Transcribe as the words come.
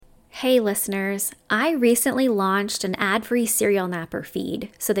Hey listeners, I recently launched an ad-free Serial Napper feed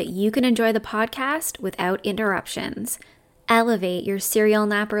so that you can enjoy the podcast without interruptions. Elevate your Serial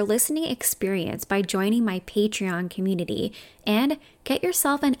Napper listening experience by joining my Patreon community and get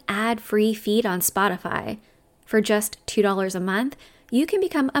yourself an ad-free feed on Spotify. For just $2 a month, you can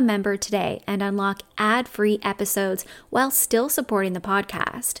become a member today and unlock ad-free episodes while still supporting the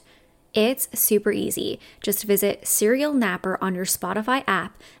podcast. It's super easy. Just visit Serial Napper on your Spotify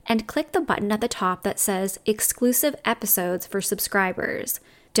app and click the button at the top that says Exclusive Episodes for Subscribers.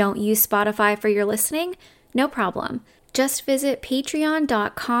 Don't use Spotify for your listening? No problem. Just visit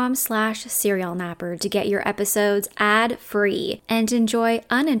patreon.com/serialnapper to get your episodes ad-free and enjoy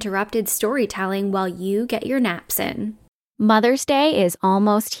uninterrupted storytelling while you get your naps in. Mother's Day is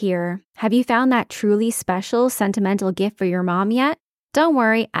almost here. Have you found that truly special sentimental gift for your mom yet? Don't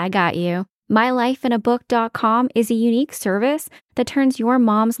worry, I got you. MyLifeInABook.com is a unique service that turns your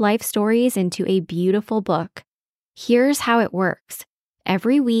mom's life stories into a beautiful book. Here's how it works.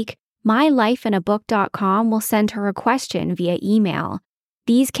 Every week, MyLifeInABook.com will send her a question via email.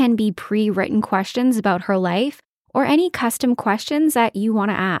 These can be pre-written questions about her life or any custom questions that you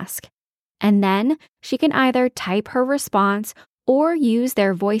want to ask. And then she can either type her response or use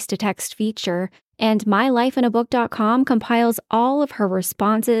their voice-to-text feature, and MyLifeInABook.com compiles all of her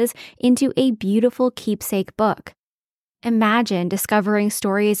responses into a beautiful keepsake book. Imagine discovering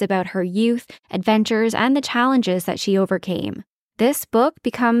stories about her youth, adventures, and the challenges that she overcame. This book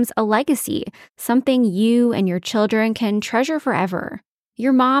becomes a legacy, something you and your children can treasure forever.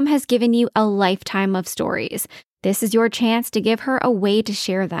 Your mom has given you a lifetime of stories. This is your chance to give her a way to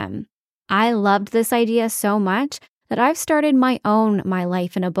share them. I loved this idea so much that I've started my own My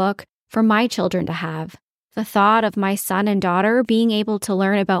Life in a Book for my children to have. The thought of my son and daughter being able to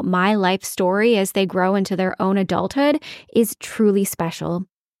learn about my life story as they grow into their own adulthood is truly special.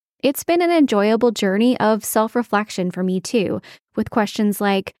 It's been an enjoyable journey of self-reflection for me too, with questions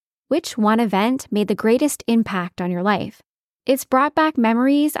like, which one event made the greatest impact on your life? It's brought back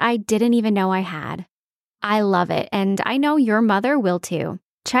memories I didn't even know I had. I love it, and I know your mother will too.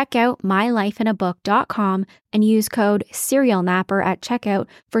 Check out MyLifeInABook.com and use code SerialNapper at checkout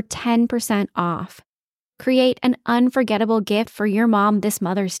for 10% off. Create an unforgettable gift for your mom this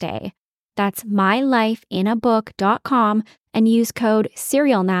Mother's Day. That's MyLifeInABook.com and use code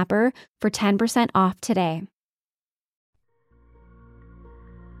SerialNapper for 10% off today.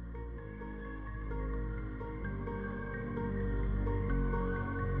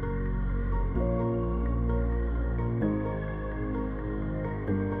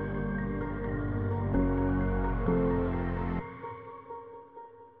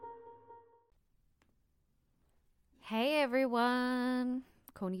 Hey everyone,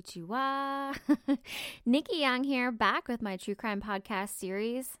 konnichiwa. Nikki Young here, back with my true crime podcast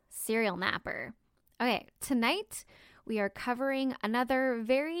series, Serial Napper. Okay, tonight we are covering another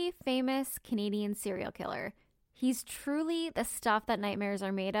very famous Canadian serial killer. He's truly the stuff that nightmares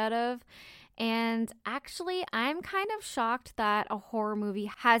are made out of. And actually, I'm kind of shocked that a horror movie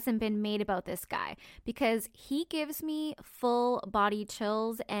hasn't been made about this guy because he gives me full body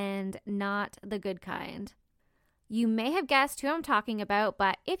chills and not the good kind. You may have guessed who I'm talking about,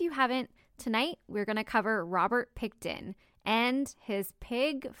 but if you haven't, tonight we're going to cover Robert Pickton and his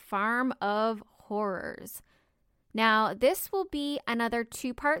pig farm of horrors. Now, this will be another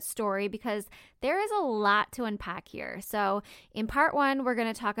two-part story because there is a lot to unpack here. So in part one, we're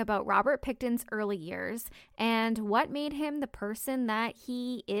going to talk about Robert Pickton's early years and what made him the person that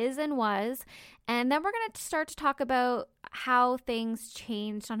he is and was. And then we're going to start to talk about how things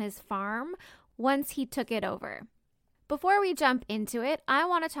changed on his farm once he took it over. Before we jump into it, I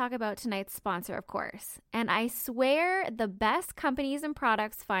want to talk about tonight's sponsor, of course. And I swear the best companies and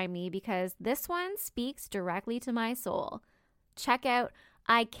products find me because this one speaks directly to my soul. Check out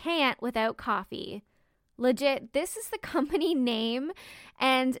I Can't Without Coffee. Legit, this is the company name,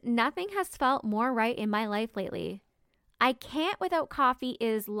 and nothing has felt more right in my life lately. I Can't Without Coffee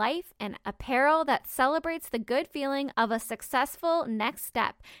is life and apparel that celebrates the good feeling of a successful next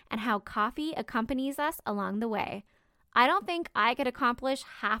step and how coffee accompanies us along the way. I don't think I could accomplish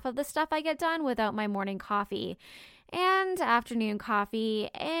half of the stuff I get done without my morning coffee and afternoon coffee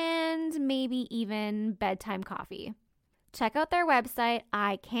and maybe even bedtime coffee. Check out their website,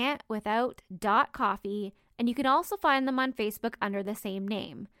 ican'twithout.coffee, and you can also find them on Facebook under the same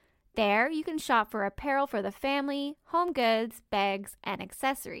name. There, you can shop for apparel for the family, home goods, bags, and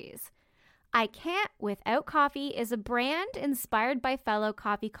accessories. I Can't Without Coffee is a brand inspired by fellow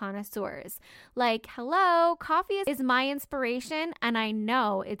coffee connoisseurs. Like, hello, coffee is my inspiration, and I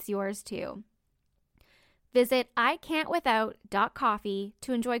know it's yours too. Visit ican'twithout.coffee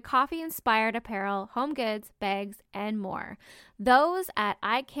to enjoy coffee-inspired apparel, home goods, bags, and more. Those at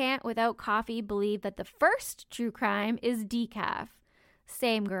I Can't Without Coffee believe that the first true crime is decaf.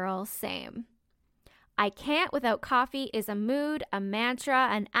 Same girl, same. I Can't Without Coffee is a mood, a mantra,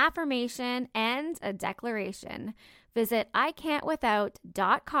 an affirmation, and a declaration. Visit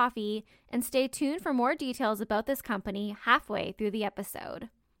ican'twithout.coffee and stay tuned for more details about this company halfway through the episode.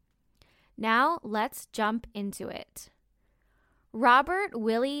 Now, let's jump into it. Robert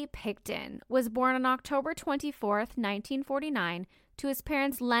Willie Pickton was born on October 24th, 1949, to his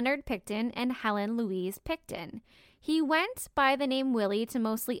parents Leonard Pickton and Helen Louise Pickton. He went by the name Willie to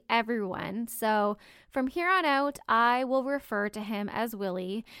mostly everyone, so from here on out, I will refer to him as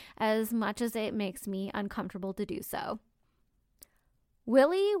Willie as much as it makes me uncomfortable to do so.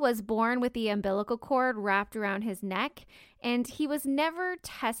 Willie was born with the umbilical cord wrapped around his neck, and he was never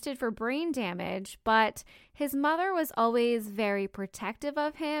tested for brain damage, but his mother was always very protective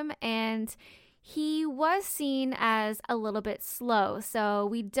of him, and he was seen as a little bit slow, so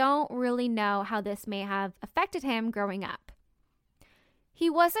we don't really know how this may have affected him growing up.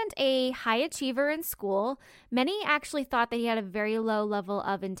 He wasn't a high achiever in school. Many actually thought that he had a very low level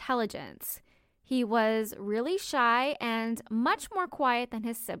of intelligence. He was really shy and much more quiet than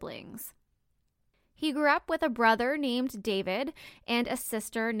his siblings. He grew up with a brother named David and a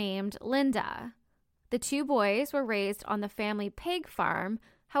sister named Linda. The two boys were raised on the family pig farm.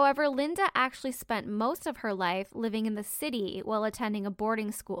 However, Linda actually spent most of her life living in the city while attending a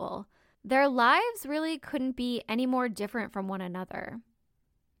boarding school. Their lives really couldn't be any more different from one another.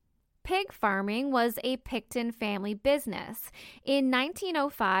 Pig farming was a Pickton family business. In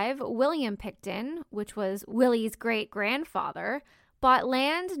 1905, William Pickton, which was Willie's great-grandfather, bought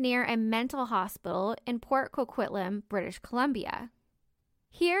land near a mental hospital in Port Coquitlam, British Columbia.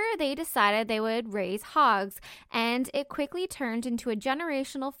 Here, they decided they would raise hogs, and it quickly turned into a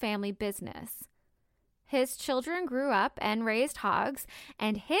generational family business. His children grew up and raised hogs,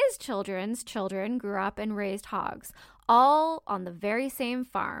 and his children's children grew up and raised hogs, all on the very same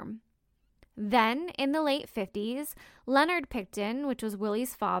farm. Then, in the late 50s, Leonard Pickton, which was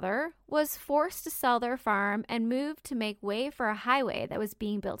Willie's father, was forced to sell their farm and move to make way for a highway that was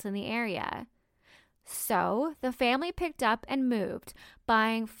being built in the area. So, the family picked up and moved,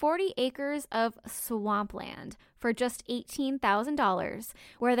 buying 40 acres of swampland for just $18,000,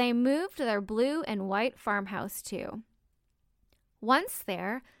 where they moved their blue and white farmhouse to. Once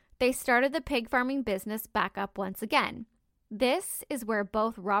there, they started the pig farming business back up once again. This is where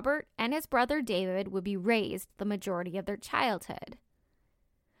both Robert and his brother David would be raised the majority of their childhood.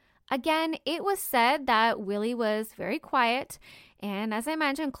 Again, it was said that Willie was very quiet, and as I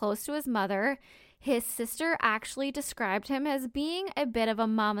mentioned, close to his mother. His sister actually described him as being a bit of a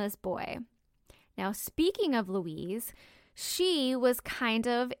mama's boy. Now, speaking of Louise, she was kind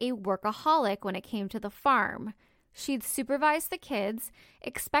of a workaholic when it came to the farm. She'd supervise the kids,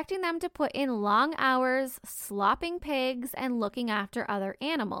 expecting them to put in long hours, slopping pigs, and looking after other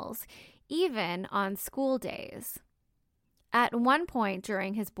animals, even on school days. At one point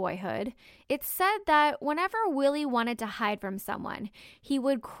during his boyhood, it's said that whenever Willie wanted to hide from someone, he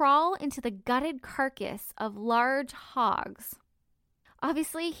would crawl into the gutted carcass of large hogs.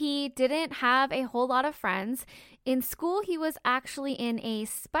 Obviously, he didn't have a whole lot of friends. In school, he was actually in a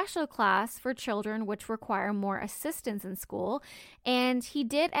special class for children which require more assistance in school, and he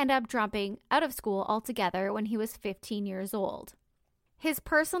did end up dropping out of school altogether when he was 15 years old. His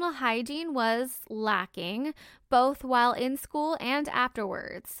personal hygiene was lacking, both while in school and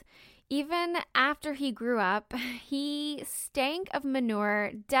afterwards. Even after he grew up, he stank of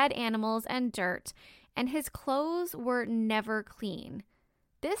manure, dead animals, and dirt, and his clothes were never clean.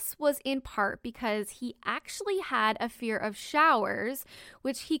 This was in part because he actually had a fear of showers,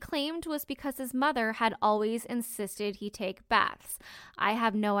 which he claimed was because his mother had always insisted he take baths. I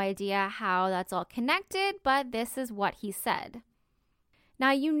have no idea how that's all connected, but this is what he said. Now,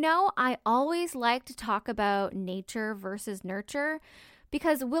 you know, I always like to talk about nature versus nurture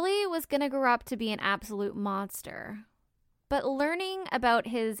because Willie was going to grow up to be an absolute monster. But learning about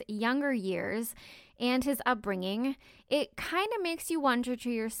his younger years and his upbringing, it kind of makes you wonder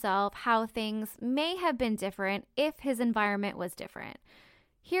to yourself how things may have been different if his environment was different.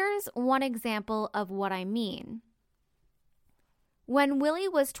 Here's one example of what I mean. When Willie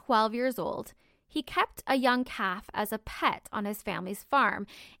was 12 years old, he kept a young calf as a pet on his family's farm,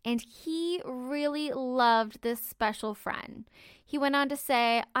 and he really loved this special friend. He went on to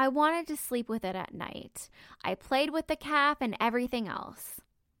say, "I wanted to sleep with it at night. I played with the calf and everything else."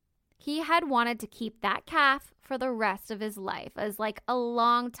 He had wanted to keep that calf for the rest of his life as like a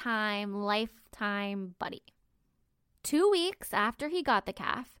lifetime buddy. 2 weeks after he got the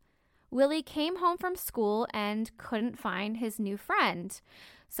calf, Willie came home from school and couldn't find his new friend.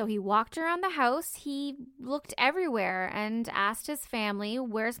 So he walked around the house, he looked everywhere and asked his family,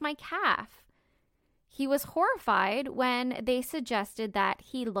 "Where's my calf?" He was horrified when they suggested that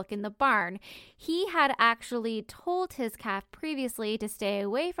he look in the barn. He had actually told his calf previously to stay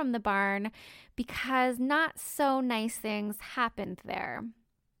away from the barn because not so nice things happened there.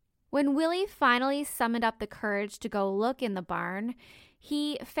 When Willie finally summoned up the courage to go look in the barn,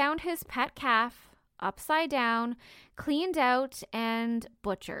 he found his pet calf upside down, cleaned out, and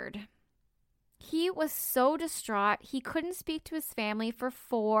butchered. He was so distraught, he couldn't speak to his family for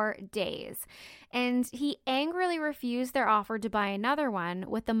 4 days, and he angrily refused their offer to buy another one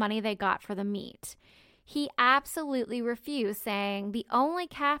with the money they got for the meat. He absolutely refused, saying the only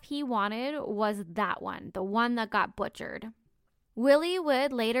calf he wanted was that one, the one that got butchered. Willie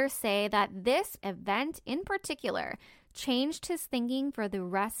would later say that this event in particular changed his thinking for the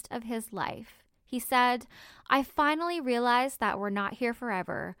rest of his life. He said, "I finally realized that we're not here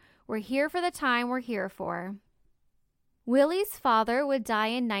forever. We're here for the time we're here for." Willie's father would die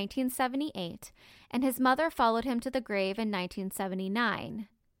in 1978, and his mother followed him to the grave in 1979.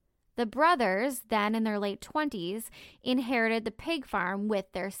 The brothers, then in their late 20s, inherited the pig farm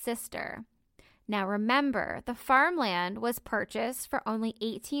with their sister. Now remember, the farmland was purchased for only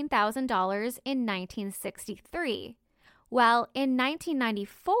 $18,000 in 1963. Well, in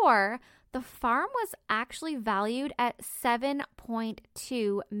 1994, the farm was actually valued at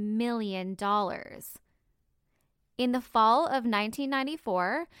 $7.2 million. In the fall of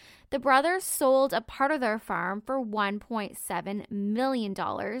 1994, the brothers sold a part of their farm for $1.7 million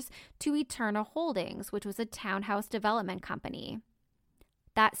to Eternal Holdings, which was a townhouse development company.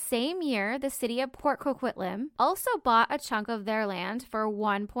 That same year, the city of Port Coquitlam also bought a chunk of their land for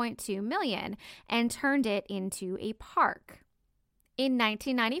 $1.2 million and turned it into a park. In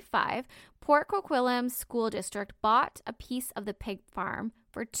 1995, Port Coquitlam School District bought a piece of the pig farm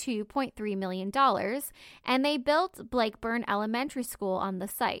for $2.3 million, and they built Blakeburn Elementary School on the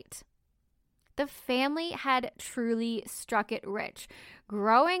site. The family had truly struck it rich,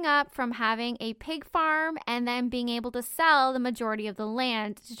 growing up from having a pig farm and then being able to sell the majority of the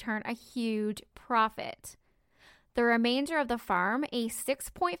land to turn a huge profit. The remainder of the farm, a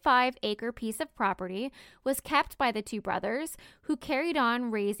 6.5-acre piece of property, was kept by the two brothers, who carried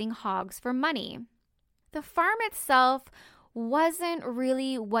on raising hogs for money. The farm itself wasn't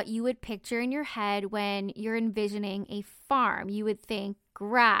really what you would picture in your head when you're envisioning a farm. You would think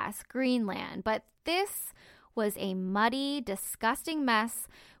grass, green land, but this was a muddy, disgusting mess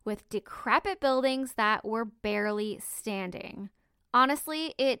with decrepit buildings that were barely standing.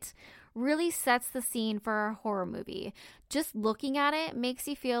 Honestly, it really sets the scene for a horror movie. Just looking at it makes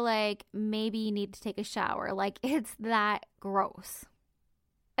you feel like maybe you need to take a shower. Like, it's that gross.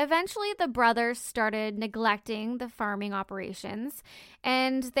 Eventually, the brothers started neglecting the farming operations,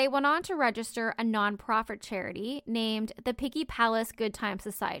 and they went on to register a nonprofit charity named the Piggy Palace Good Time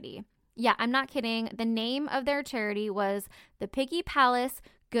Society. Yeah, I'm not kidding. The name of their charity was the Piggy Palace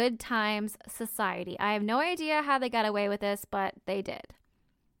Good Times Society. I have no idea how they got away with this, but they did.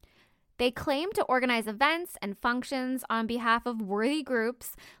 They claimed to organize events and functions on behalf of worthy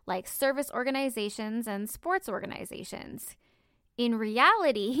groups like service organizations and sports organizations. In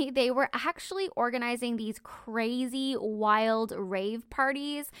reality, they were actually organizing these crazy, wild rave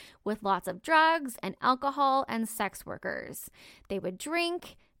parties with lots of drugs and alcohol and sex workers. They would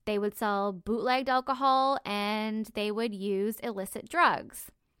drink, they would sell bootlegged alcohol, and they would use illicit drugs.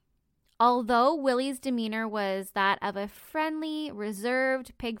 Although Willie's demeanor was that of a friendly,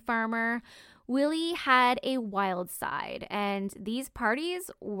 reserved pig farmer, Willie had a wild side, and these parties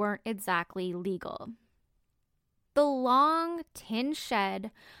weren't exactly legal. The long tin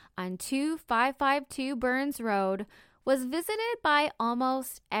shed on 2552 Burns Road was visited by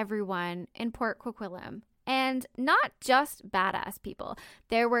almost everyone in Port Coquitlam. And not just badass people.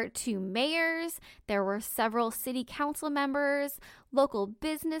 There were 2 mayors, there were several city council members, local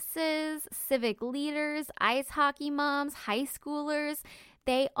businesses, civic leaders, ice hockey moms, high schoolers.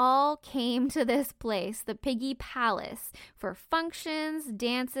 They all came to this place, the Piggy Palace, for functions,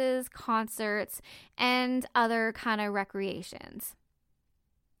 dances, concerts, and other kind of recreations.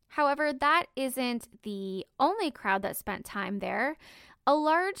 However, that isn't the only crowd that spent time there. A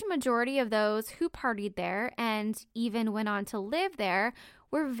large majority of those who partied there and even went on to live there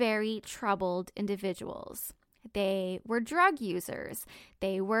were very troubled individuals. They were drug users,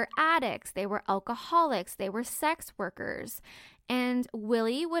 they were addicts, they were alcoholics, they were sex workers. and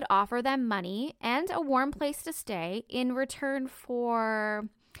Willie would offer them money and a warm place to stay in return for,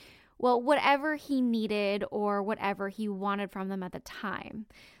 well, whatever he needed or whatever he wanted from them at the time.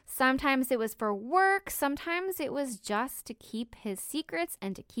 Sometimes it was for work, sometimes it was just to keep his secrets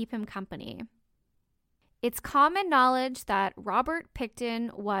and to keep him company. It's common knowledge that Robert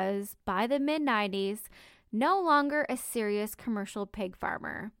Pickton was, by the mid-90s, no longer a serious commercial pig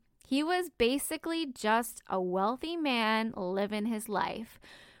farmer. He was basically just a wealthy man living his life.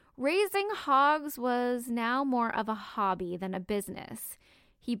 Raising hogs was now more of a hobby than a business.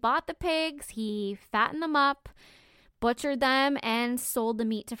 He bought the pigs, he fattened them up, butchered them, and sold the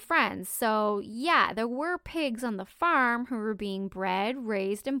meat to friends. So yeah, there were pigs on the farm who were being bred,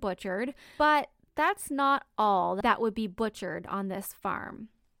 raised, and butchered, but that's not all that would be butchered on this farm.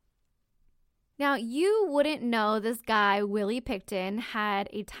 Now, you wouldn't know this guy, Willie Pickton, had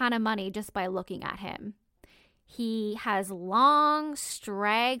a ton of money just by looking at him. He has long,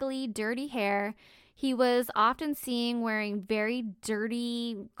 straggly, dirty hair. He was often seen wearing very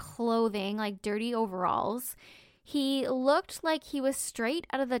dirty clothing, like dirty overalls. He looked like he was straight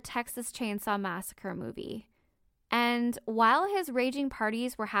out of the Texas Chainsaw Massacre movie. And while his raging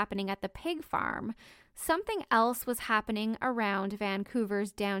parties were happening at the pig farm, something else was happening around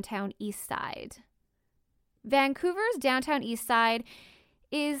Vancouver's downtown east side. Vancouver's downtown east side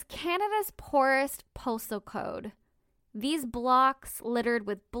is Canada's poorest postal code. These blocks, littered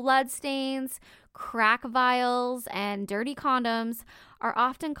with bloodstains, crack vials, and dirty condoms, are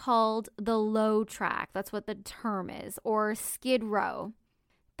often called the low track. That's what the term is, or Skid Row.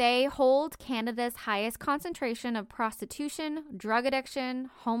 They hold Canada's highest concentration of prostitution, drug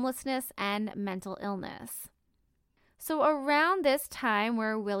addiction, homelessness, and mental illness. So around this time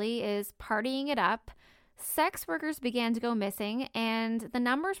where Willie is partying it up, sex workers began to go missing, and the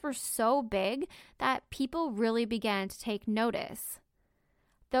numbers were so big that people really began to take notice.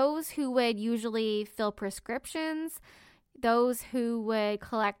 Those who would usually fill prescriptions, those who would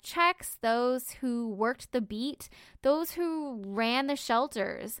collect checks, those who worked the beat, those who ran the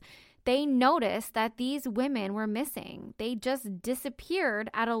shelters, they noticed that these women were missing. They just disappeared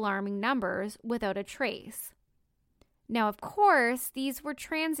at alarming numbers without a trace. Now, of course, these were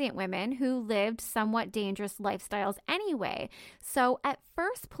transient women who lived somewhat dangerous lifestyles anyway. So at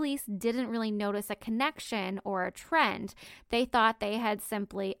first, police didn't really notice a connection or a trend. They thought they had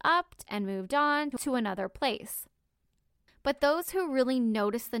simply upped and moved on to another place. But those who really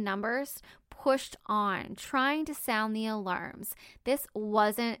noticed the numbers pushed on, trying to sound the alarms. This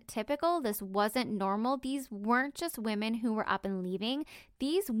wasn't typical. This wasn't normal. These weren't just women who were up and leaving.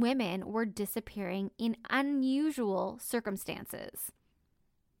 These women were disappearing in unusual circumstances.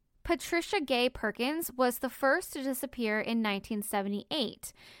 Patricia Gay Perkins was the first to disappear in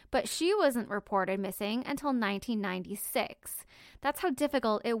 1978, but she wasn't reported missing until 1996. That's how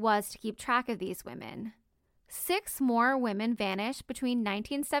difficult it was to keep track of these women. 6 more women vanished between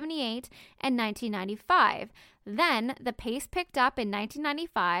 1978 and 1995. Then the pace picked up in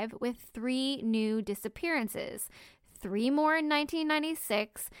 1995 with 3 new disappearances. 3 more in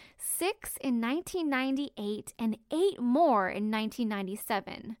 1996, 6 in 1998, and 8 more in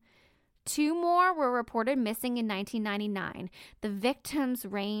 1997. 2 more were reported missing in 1999. The victims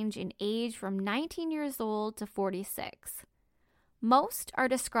range in age from 19 years old to 46. Most are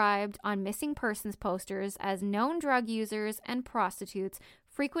described on missing persons posters as known drug users and prostitutes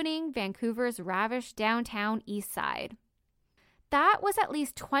frequenting Vancouver's ravished downtown east side. That was at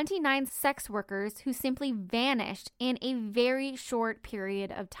least 29 sex workers who simply vanished in a very short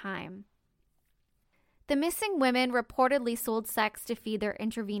period of time. The missing women reportedly sold sex to feed their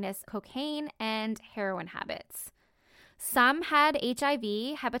intravenous cocaine and heroin habits. Some had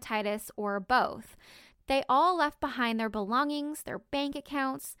HIV, hepatitis, or both. They all left behind their belongings, their bank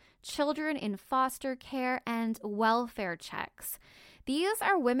accounts, children in foster care, and welfare checks. These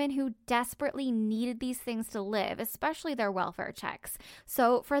are women who desperately needed these things to live, especially their welfare checks.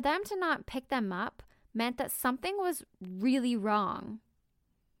 So for them to not pick them up meant that something was really wrong.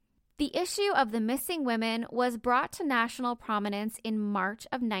 The issue of the missing women was brought to national prominence in March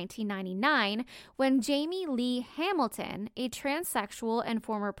of 1999 when Jamie Lee Hamilton, a transsexual and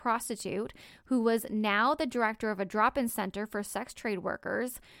former prostitute who was now the director of a drop-in center for sex trade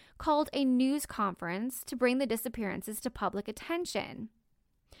workers, called a news conference to bring the disappearances to public attention.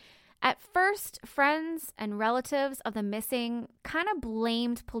 At first, friends and relatives of the missing kind of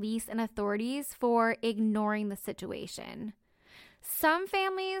blamed police and authorities for ignoring the situation. Some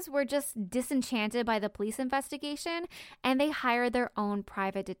families were just disenchanted by the police investigation, and they hired their own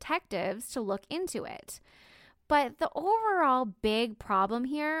private detectives to look into it. But the overall big problem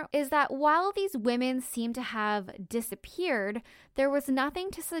here is that while these women seem to have disappeared, there was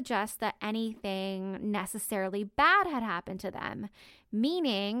nothing to suggest that anything necessarily bad had happened to them,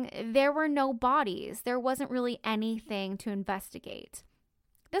 meaning there were no bodies. There wasn't really anything to investigate.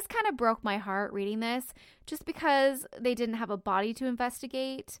 This kind of broke my heart reading this, just because they didn't have a body to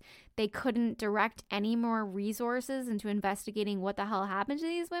investigate. They couldn't direct any more resources into investigating what the hell happened to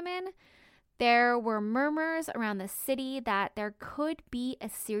these women. There were murmurs around the city that there could be a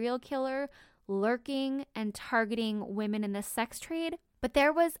serial killer lurking and targeting women in the sex trade, but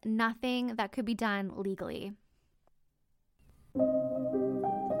there was nothing that could be done legally.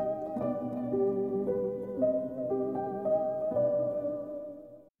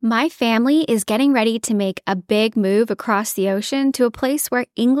 My family is getting ready to make a big move across the ocean to a place where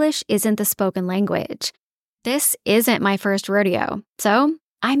English isn't the spoken language. This isn't my first rodeo, so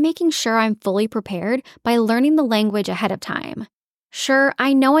I'm making sure I'm fully prepared by learning the language ahead of time. Sure,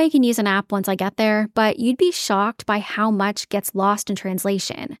 I know I can use an app once I get there, but you'd be shocked by how much gets lost in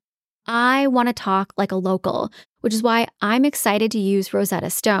translation. I want to talk like a local, which is why I'm excited to use Rosetta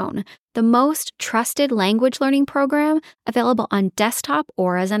Stone, the most trusted language learning program available on desktop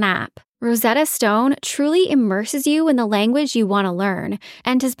or as an app. Rosetta Stone truly immerses you in the language you want to learn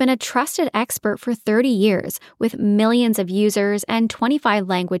and has been a trusted expert for 30 years with millions of users and 25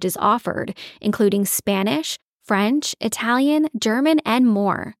 languages offered, including Spanish, French, Italian, German, and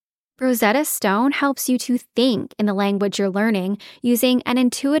more. Rosetta Stone helps you to think in the language you're learning using an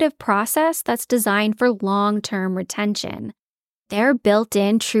intuitive process that's designed for long-term retention. Their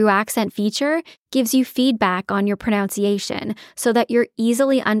built-in True Accent feature gives you feedback on your pronunciation so that you're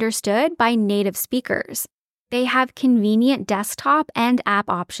easily understood by native speakers. They have convenient desktop and app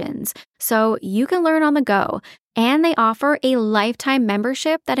options, so you can learn on the go, and they offer a lifetime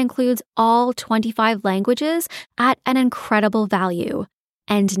membership that includes all 25 languages at an incredible value.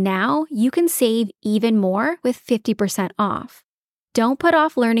 And now you can save even more with 50% off. Don't put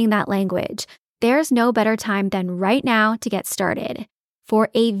off learning that language. There's no better time than right now to get started. For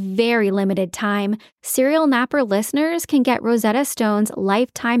a very limited time, Serial Napper listeners can get Rosetta Stone's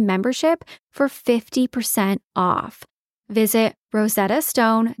lifetime membership for 50% off. Visit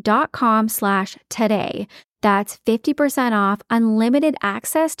rosettastone.com/today. That's 50% off unlimited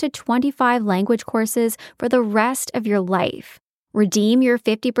access to 25 language courses for the rest of your life. Redeem your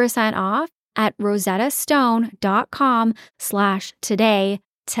 50% off at rosettastone.com/today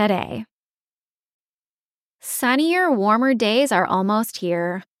today. Sunnier, warmer days are almost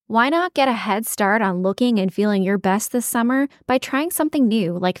here. Why not get a head start on looking and feeling your best this summer by trying something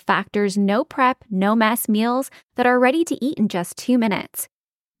new like Factor's no prep, no mess meals that are ready to eat in just 2 minutes?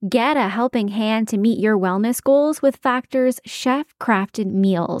 Get a helping hand to meet your wellness goals with Factor's chef-crafted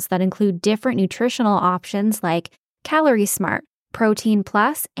meals that include different nutritional options like Calorie Smart, Protein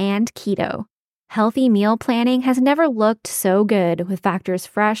Plus, and Keto. Healthy meal planning has never looked so good with Factor's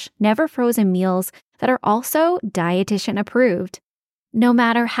fresh, never frozen meals that are also dietitian approved. No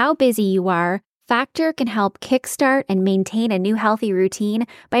matter how busy you are, Factor can help kickstart and maintain a new healthy routine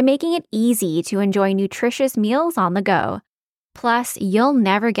by making it easy to enjoy nutritious meals on the go. Plus, you'll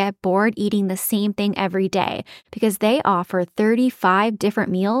never get bored eating the same thing every day because they offer 35 different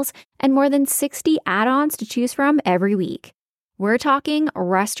meals and more than 60 add-ons to choose from every week. We're talking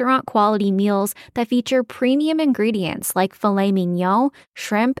restaurant-quality meals that feature premium ingredients like filet mignon,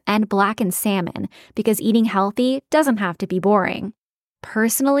 shrimp, and blackened salmon, because eating healthy doesn't have to be boring.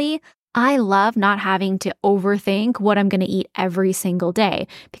 Personally, I love not having to overthink what I'm going to eat every single day,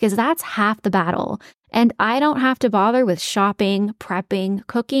 because that's half the battle, and I don't have to bother with shopping, prepping,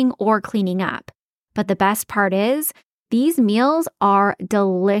 cooking, or cleaning up. But the best part is, these meals are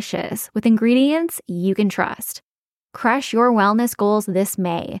delicious with ingredients you can trust. Crush your wellness goals this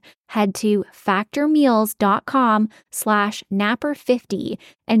May. Head to factormeals.com/napper50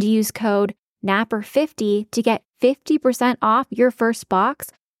 and use code napper50 to get 50% off your first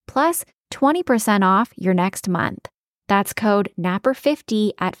box plus 20% off your next month. That's code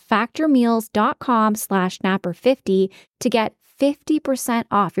napper50 at factormeals.com/napper50 to get 50%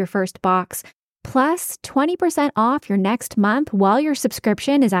 off your first box plus 20% off your next month while your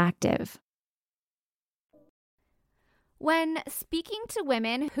subscription is active. When speaking to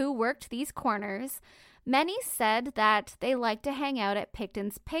women who worked these corners, many said that they liked to hang out at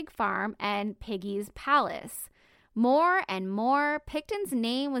Pickton's pig farm and Piggy's Palace. More and more, Pickton's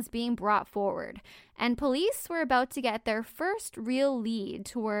name was being brought forward, and police were about to get their first real lead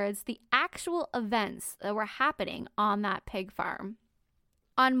towards the actual events that were happening on that pig farm.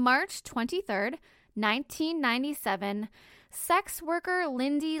 On March 23rd, 1997, sex worker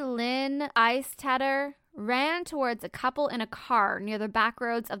Lindy Lynn Eistetter ran towards a couple in a car near the back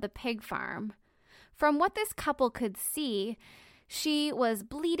roads of the pig farm. From what this couple could see, she was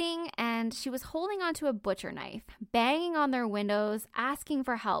bleeding and she was holding onto a butcher knife, banging on their windows, asking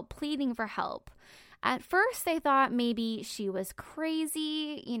for help, pleading for help. At first, they thought maybe she was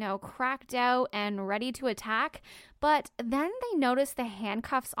crazy, cracked out and ready to attack. But then they noticed the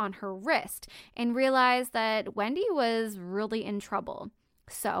handcuffs on her wrist and realized that Wendy was really in trouble.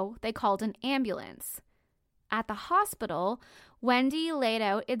 So they called an ambulance. At the hospital, Wendy laid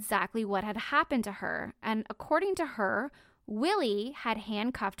out exactly what had happened to her. And according to her, Willie had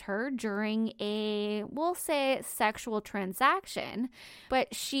handcuffed her during a, we'll say, sexual transaction,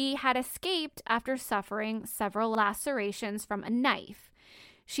 but she had escaped after suffering several lacerations from a knife.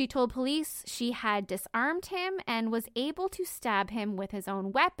 She told police she had disarmed him and was able to stab him with his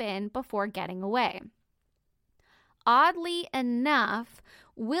own weapon before getting away. Oddly enough,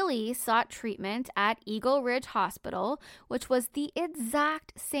 Willie sought treatment at Eagle Ridge Hospital, which was the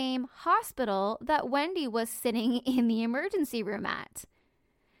exact same hospital that Wendy was sitting in the emergency room at.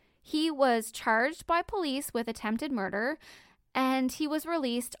 He was charged by police with attempted murder, and he was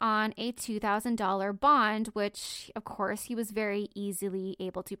released on a $2,000 bond, which, of course, he was very easily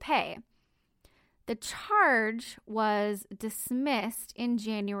able to pay. The charge was dismissed in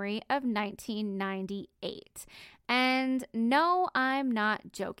January of 1998. And no, I'm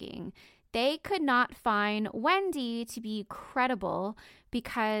not joking. They could not find Wendy to be credible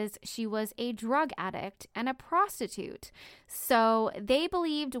because she was a drug addict and a prostitute. So they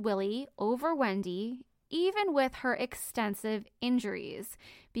believed Willie over Wendy, even with her extensive injuries,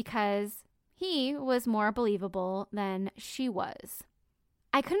 because he was more believable than she was.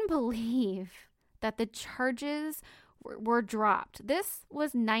 I couldn't believe that the charges were dropped. This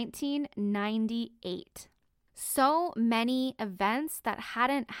was 1998. So many events that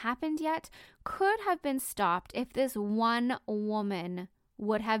hadn't happened yet could have been stopped if this one woman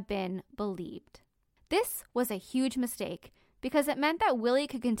would have been believed. This was a huge mistake because it meant that Willie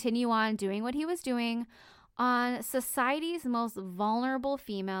could continue on doing what he was doing on society's most vulnerable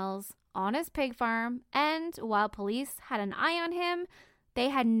females on his pig farm, and while police had an eye on him, they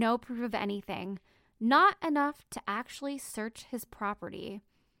had no proof of anything, not enough to actually search his property.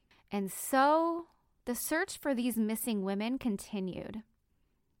 And so the search for these missing women continued.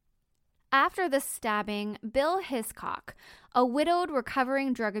 After the stabbing, Bill Hiscock, a widowed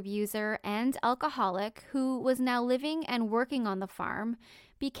recovering drug abuser and alcoholic who was now living and working on the farm,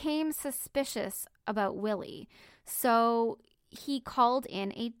 became suspicious about Willie. So he called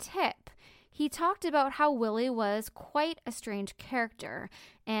in a tip. He talked about how Willie was quite a strange character,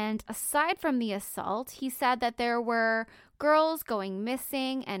 and aside from the assault, he said that there were girls going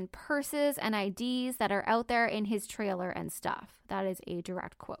missing and purses and IDs that are out there in his trailer and stuff. That is a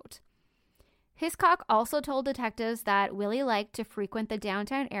direct quote. Hiscock also told detectives that Willie liked to frequent the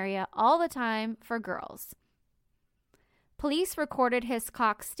downtown area all the time for girls. Police recorded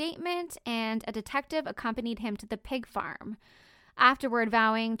Hiscock's statement, and a detective accompanied him to the pig farm, afterward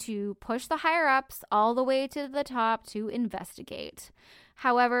vowing to push the higher-ups all the way to the top to investigate.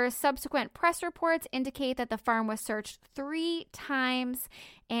 However, subsequent press reports indicate that the farm was searched 3 times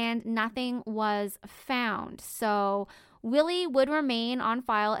and nothing was found. So Willie would remain on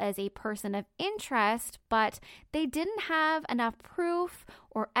file as a person of interest, but they didn't have enough proof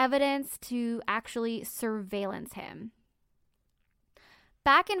or evidence to actually surveillance him.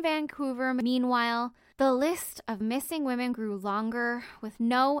 Back in Vancouver, meanwhile, the list of missing women grew longer with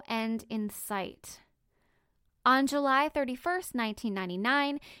no end in sight. On July 31st,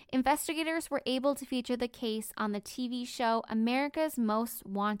 1999, investigators were able to feature the case on the TV show America's Most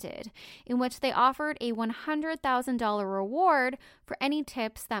Wanted, in which they offered a $100,000 reward for any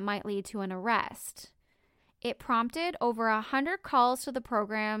tips that might lead to an arrest. It prompted over 100 calls to the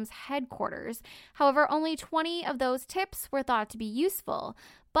program's headquarters. However, only 20 of those tips were thought to be useful.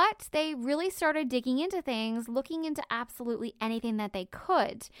 But they really started digging into things, looking into absolutely anything that they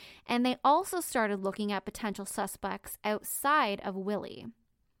could. And they also started looking at potential suspects outside of Willie.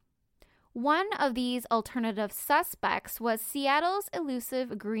 One of these alternative suspects was Seattle's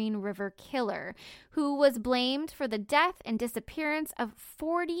elusive Green River Killer, who was blamed for the death and disappearance of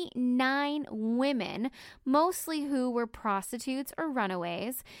 49 women, mostly who were prostitutes or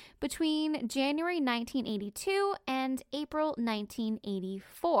runaways, between January 1982 and April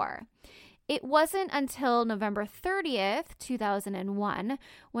 1984. It wasn't until November 30th, 2001,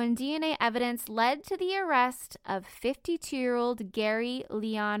 when DNA evidence led to the arrest of 52-year-old Gary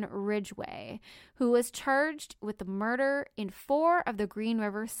Leon Ridgway, who was charged with the murder in 4 of the Green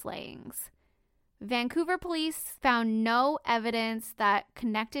River slayings. Vancouver police found no evidence that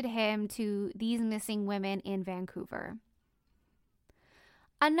connected him to these missing women in Vancouver.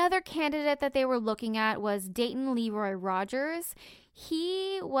 Another candidate that they were looking at was Dayton Leroy Rogers.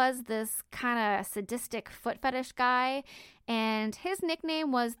 He was this kind of sadistic foot fetish guy, and his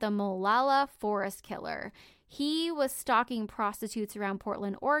nickname was the Molalla Forest Killer. He was stalking prostitutes around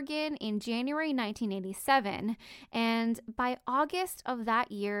Portland, Oregon in January 1987, and by August of that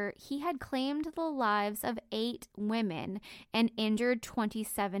year, he had claimed the lives of 8 women and injured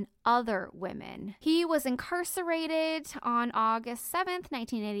 27 other women. He was incarcerated on August 7th,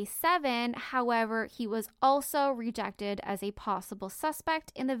 1987. However, he was also rejected as a possible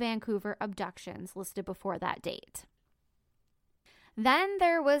suspect in the Vancouver abductions listed before that date. Then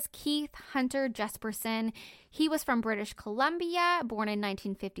there was Keith Hunter Jesperson. He was from British Columbia, born in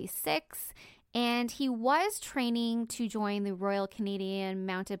 1956, and he was training to join the Royal Canadian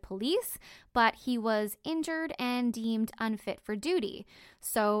Mounted Police, but he was injured and deemed unfit for duty.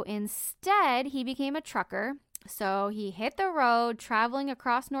 So instead, he became a trucker. So he hit the road, traveling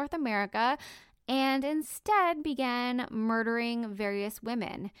across North America, and instead began murdering various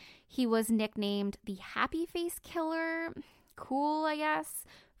women. He was nicknamed the Happy Face Killer. Cool, I guess,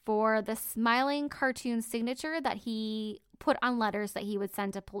 for the smiling cartoon signature that he put on letters that he would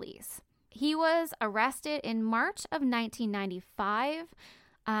send to police. He was arrested in March of 1995.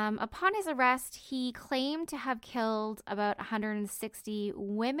 Upon his arrest, he claimed to have killed about 160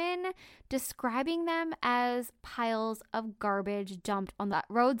 women, describing them as piles of garbage dumped on that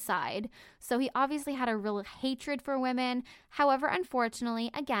roadside. So he obviously had a real hatred for women. However, unfortunately,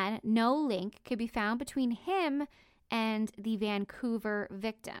 again, no link could be found between him and the Vancouver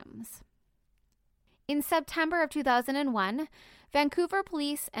victims. In September of 2001, Vancouver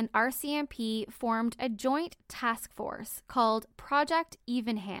Police and RCMP formed a joint task force called Project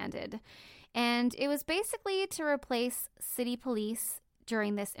Even-Handed, and it was basically to replace city police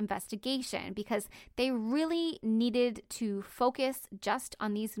during this investigation because they really needed to focus just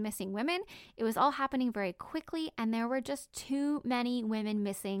on these missing women. It was all happening very quickly, and there were just too many women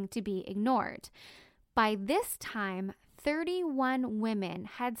missing to be ignored. By this time, 31 women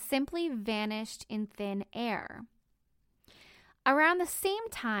had simply vanished in thin air. Around the same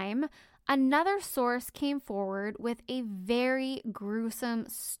time, another source came forward with a very gruesome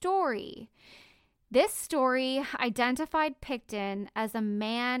story. This story identified Pickton as a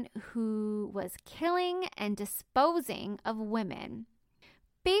man who was killing and disposing of women.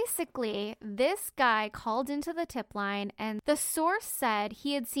 Basically, this guy called into the tip line, and the source said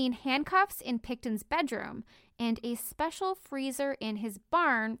he had seen handcuffs in Pickton's bedroom and a special freezer in his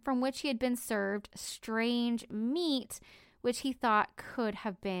barn from which he had been served strange meat, which he thought could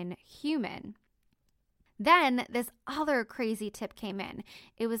have been human. Then this other crazy tip came in.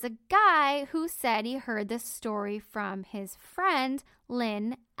 It was a guy who said he heard this story from his friend,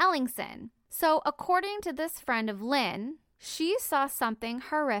 Lynn Ellingson. So according to this friend of Lynn, she saw something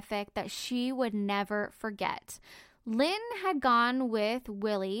horrific that she would never forget. Lynn had gone with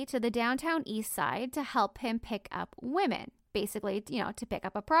Willie to the downtown east side to help him pick up women, basically, to pick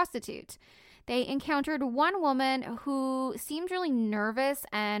up a prostitute. They encountered one woman who seemed really nervous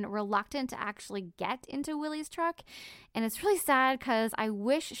and reluctant to actually get into Willie's truck. And it's really sad because I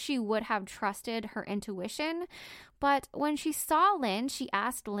wish she would have trusted her intuition. But when she saw Lynn, she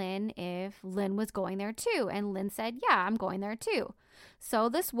asked Lynn if Lynn was going there too. And Lynn said, yeah, I'm going there too. So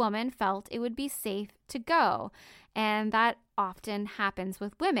this woman felt it would be safe to go. And that often happens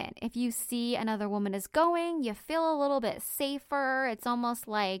with women. If you see another woman is going, you feel a little bit safer. It's almost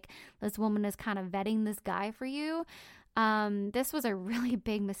like this woman is kind of vetting this guy for you. This was a really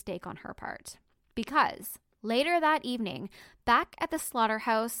big mistake on her part because later that evening, back at the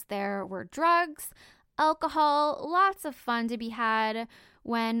slaughterhouse, there were drugs, alcohol, lots of fun to be had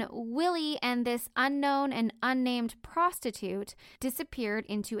when Willie and this unknown and unnamed prostitute disappeared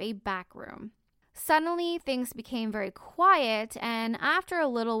into a back room. Suddenly, things became very quiet, and after a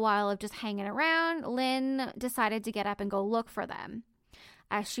little while of just hanging around, Lynn decided to get up and go look for them.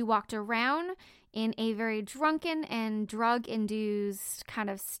 As she walked around in a very drunken and drug-induced kind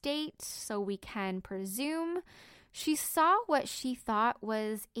of state, so we can presume, she saw what she thought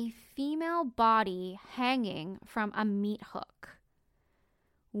was a female body hanging from a meat hook.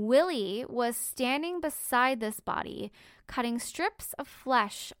 Willie was standing beside this body, cutting strips of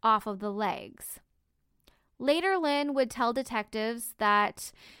flesh off of the legs. Later, Lynn would tell detectives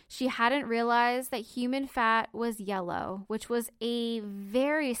that she hadn't realized that human fat was yellow, which was a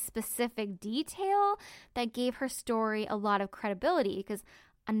very specific detail that gave her story a lot of credibility because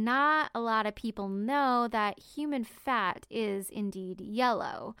not a lot of people know that human fat is indeed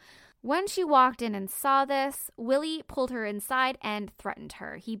yellow. When she walked in and saw this, Willie pulled her inside and threatened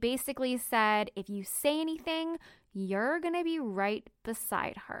her. He basically said, if you say anything, you're going to be right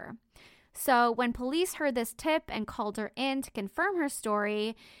beside her. So when police heard this tip and called her in to confirm her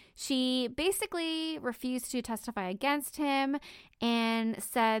story, she basically refused to testify against him and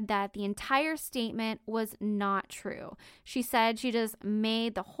said that the entire statement was not true. She said she just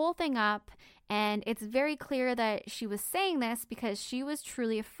made the whole thing up, and it's very clear that she was saying this because she was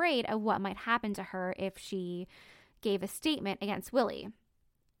truly afraid of what might happen to her if she gave a statement against Willie.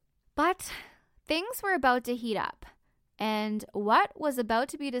 But things were about to heat up. And what was about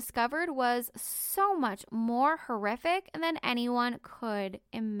to be discovered was so much more horrific than anyone could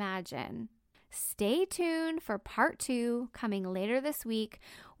imagine. Stay tuned for part 2 coming later this week,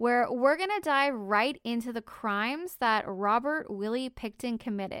 where we're going to dive right into the crimes that Robert Willie Pickton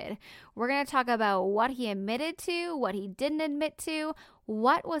committed. We're going to talk about what he admitted to, what he didn't admit to,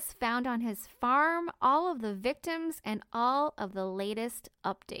 what was found on his farm, all of the victims, and all of the latest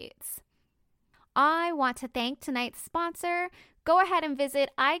updates. I want to thank tonight's sponsor. Go ahead and visit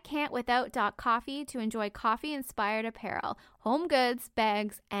ican'twithout.coffee to enjoy coffee-inspired apparel, home goods,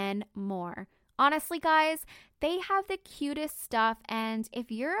 bags, and more. Honestly, guys, they have the cutest stuff, and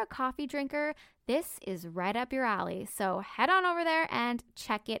if you're a coffee drinker, this is right up your alley. So head on over there and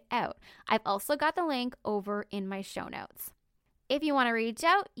check it out. I've also got the link over in my show notes. If you want to reach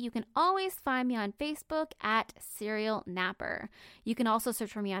out, you can always find me on Facebook at Serial Napper. You can also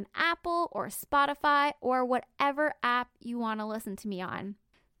search for me on Apple or Spotify or whatever app you want to listen to me on.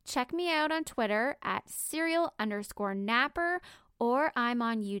 Check me out on Twitter at serial_napper, or I'm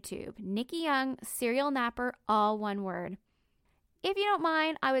on YouTube, Nikki Young, Serial Napper, all one word. If you don't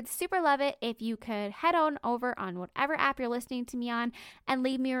mind, I would super love it if you could head on over on whatever app you're listening to me on and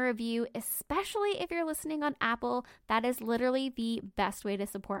leave me a review, especially if you're listening on Apple. That is literally the best way to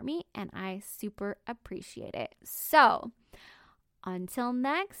support me, and I super appreciate it. So, until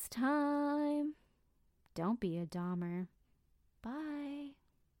next time, don't be a Dahmer. Bye.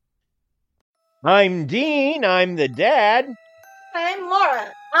 I'm Dean. I'm the dad. I'm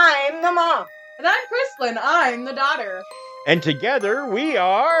Laura. I'm the mom. And I'm Kristlyn. I'm the daughter. And together we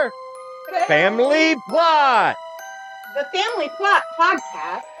are Family Plot. The Family Plot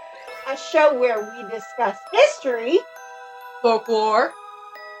Podcast, a show where we discuss history, folklore,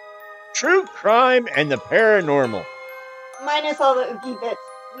 true crime, and the paranormal. Minus all the oogie bits.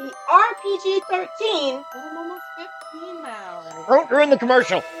 We are PG-13. I'm almost 15 now. Don't ruin the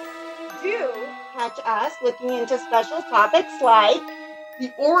commercial. Do catch us looking into special topics like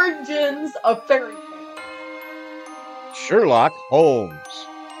the origins of fairy tales, Sherlock Holmes,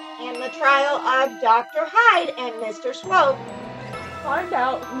 and the trial of Dr. Hyde and Mr. Swope. Find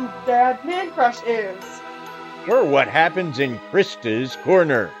out who Dad Man Crush is, or what happens in Krista's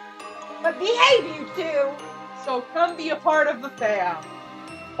Corner. But behave, you two! So come be a part of the fam.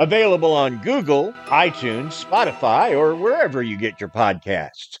 Available on Google, iTunes, Spotify, or wherever you get your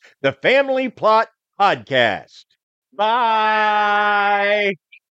podcasts. The Family Plot Podcast. Bye!